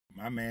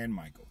My man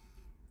Michael.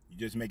 You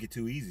just make it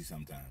too easy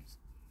sometimes.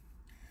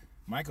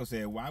 Michael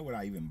said, why would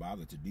I even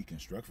bother to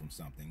deconstruct from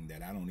something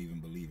that I don't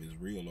even believe is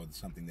real, or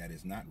something that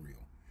is not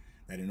real?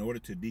 That in order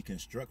to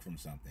deconstruct from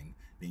something,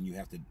 then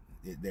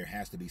there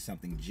has to be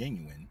something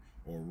genuine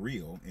or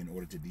real in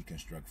order to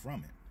deconstruct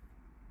from it.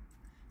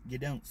 You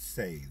don't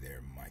say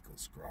there, Michael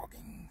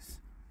Scroggins.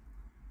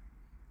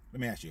 Let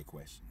me ask you a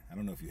question. I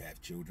don't know if you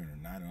have children or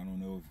not. I don't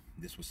know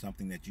if this was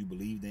something that you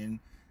believed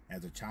in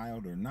as a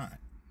child or not.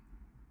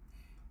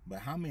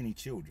 But how many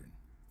children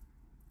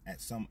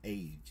at some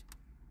age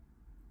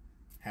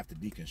have to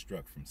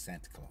deconstruct from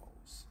Santa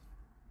Claus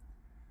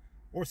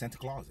or Santa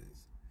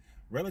Clauses,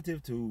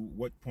 relative to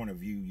what point of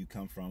view you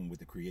come from with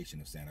the creation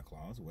of Santa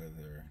Claus,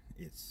 whether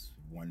it's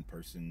one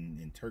person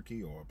in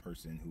Turkey or a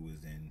person who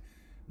is in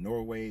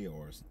Norway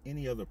or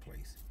any other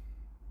place?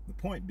 The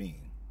point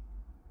being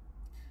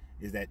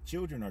is that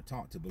children are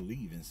taught to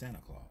believe in Santa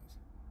Claus.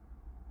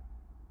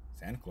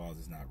 Santa Claus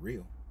is not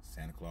real.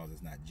 Santa Claus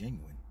is not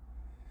genuine.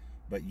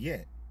 But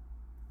yet,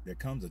 there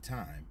comes a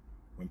time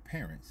when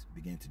parents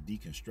begin to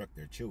deconstruct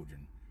their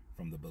children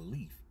from the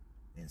belief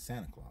in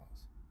Santa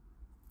Claus.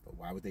 But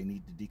why would they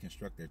need to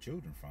deconstruct their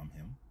children from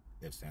him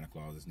if Santa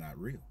Claus is not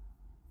real?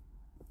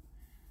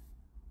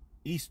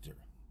 Easter,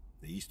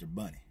 the Easter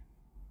Bunny.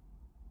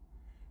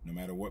 No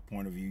matter what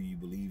point of view you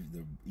believe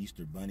the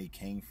Easter Bunny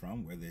came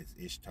from, whether it's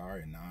Ishtar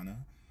and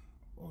Nana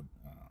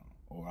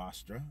or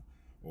Astra,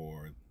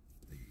 or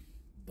the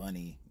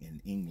bunny in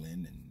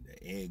England and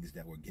the eggs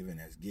that were given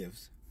as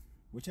gifts,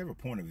 whichever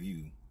point of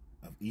view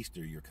of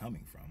Easter you're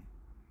coming from,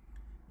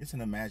 it's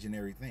an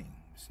imaginary thing.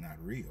 It's not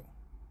real.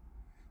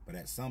 But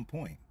at some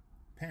point,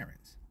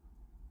 parents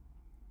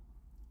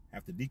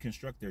have to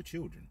deconstruct their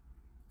children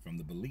from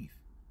the belief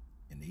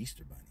in the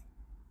Easter Bunny.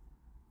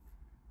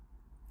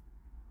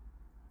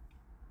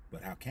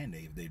 But how can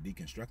they if they're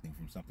deconstructing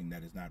from something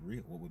that is not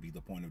real? What would be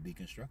the point of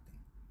deconstructing?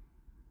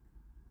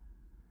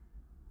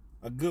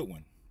 A good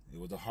one. It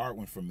was a hard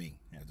one for me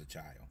as a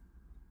child.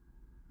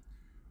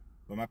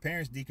 But my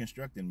parents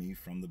deconstructed me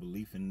from the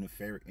belief in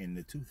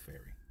the tooth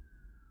fairy.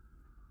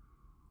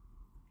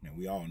 Now,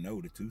 we all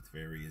know the tooth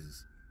fairy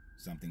is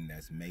something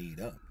that's made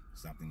up,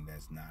 something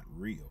that's not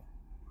real.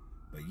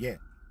 But yet,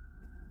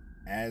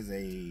 as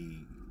a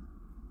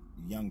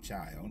young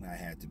child, I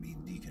had to be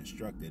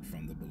deconstructed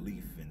from the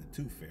belief in the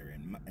tooth fairy.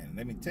 And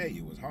let me tell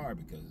you, it was hard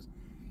because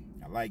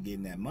I like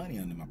getting that money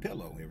under my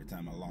pillow every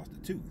time I lost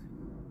a tooth.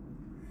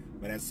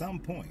 But at some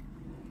point,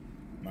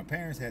 my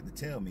parents had to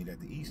tell me that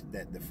the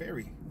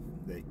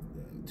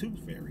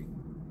tooth fairy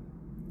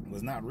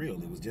was not real.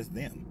 It was just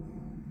them.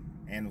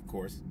 And of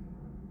course,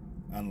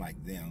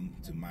 unlike them,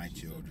 to my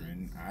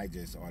children, I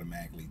just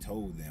automatically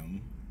told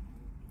them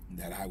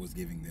that I was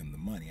giving them the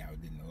money. I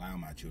didn't allow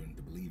my children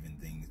to believe in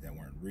things that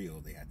weren't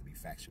real. They had to be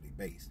factually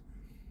based.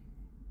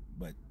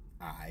 But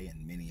I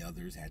and many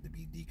others had to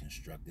be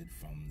deconstructed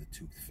from the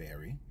tooth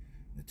fairy.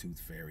 The tooth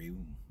fairy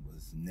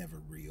was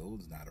never real.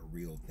 It's not a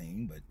real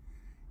thing, but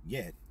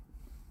yet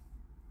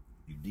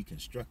you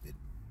deconstructed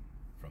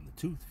from the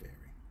tooth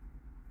fairy.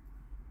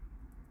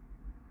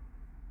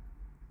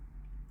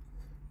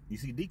 You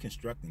see,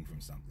 deconstructing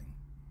from something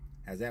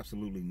has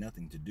absolutely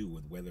nothing to do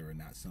with whether or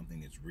not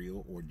something is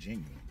real or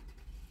genuine.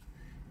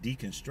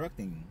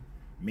 Deconstructing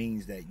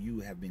means that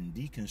you have been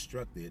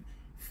deconstructed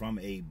from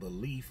a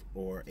belief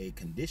or a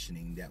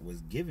conditioning that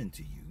was given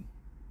to you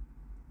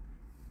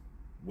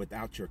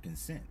without your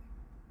consent.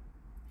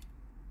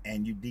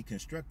 And you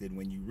deconstructed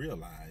when you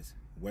realize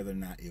whether or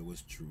not it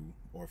was true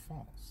or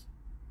false.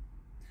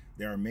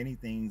 There are many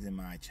things in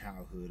my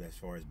childhood as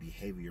far as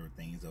behavioral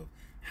things of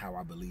how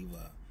I believe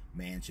a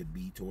man should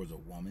be towards a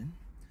woman,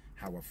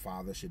 how a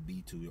father should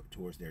be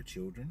towards their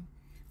children.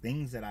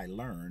 Things that I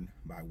learned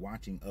by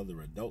watching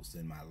other adults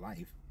in my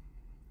life,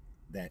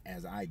 that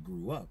as I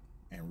grew up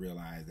and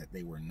realized that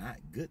they were not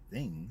good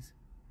things,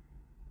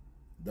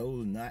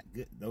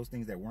 those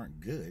things that weren't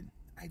good,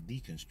 I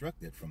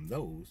deconstructed from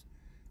those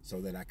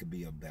so that I could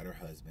be a better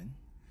husband,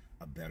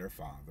 a better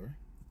father,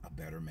 a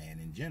better man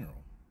in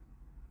general.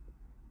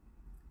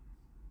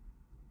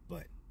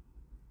 But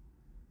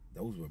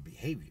those were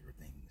behavior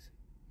things,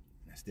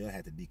 and I still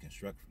had to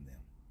deconstruct from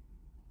them.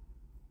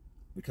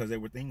 Because they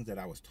were things that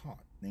I was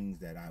taught, things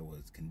that I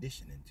was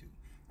conditioned into.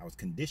 I was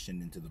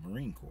conditioned into the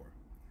Marine Corps.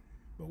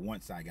 But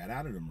once I got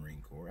out of the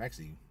Marine Corps,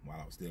 actually, while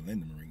I was still in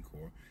the Marine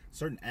Corps,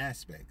 certain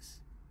aspects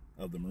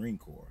of the Marine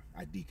Corps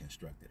I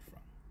deconstructed from.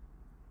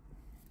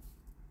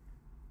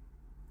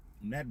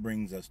 And that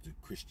brings us to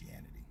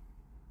Christianity.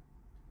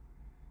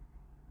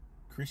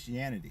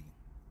 Christianity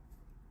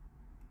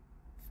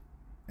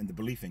and the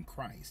belief in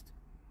Christ,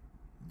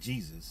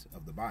 Jesus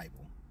of the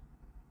Bible,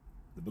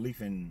 the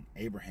belief in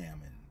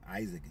Abraham and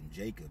Isaac and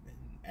Jacob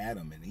and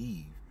Adam and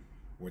Eve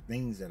were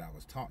things that I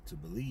was taught to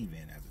believe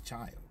in as a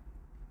child.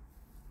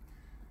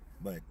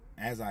 But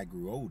as I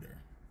grew older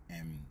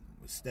and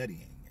was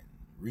studying and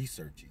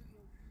researching,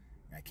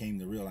 I came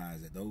to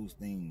realize that those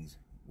things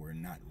were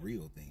not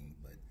real things,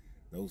 but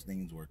those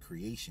things were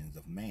creations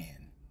of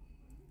man.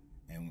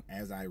 And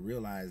as I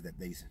realized that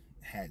they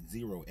had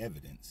zero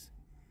evidence,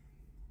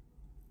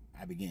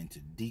 I began to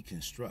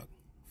deconstruct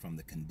from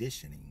the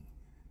conditioning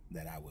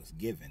that I was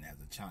given as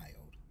a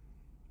child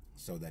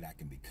so that I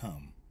can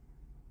become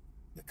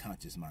the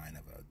conscious mind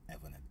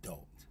of an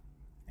adult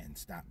and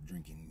stop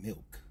drinking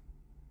milk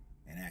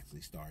and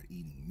actually start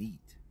eating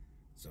meat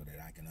so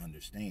that I can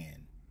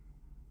understand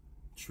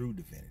true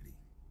divinity,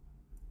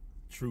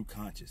 true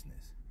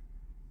consciousness,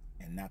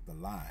 and not the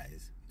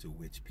lies to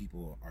which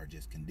people are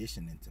just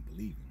conditioned into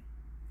believing.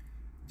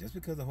 Just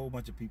because a whole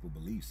bunch of people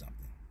believe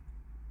something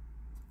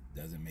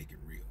doesn't make it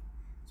real.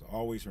 So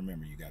always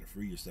remember, you got to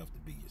free yourself to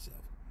be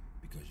yourself,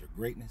 because your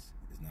greatness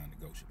is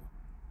non-negotiable.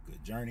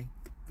 Good journey,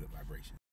 good vibration.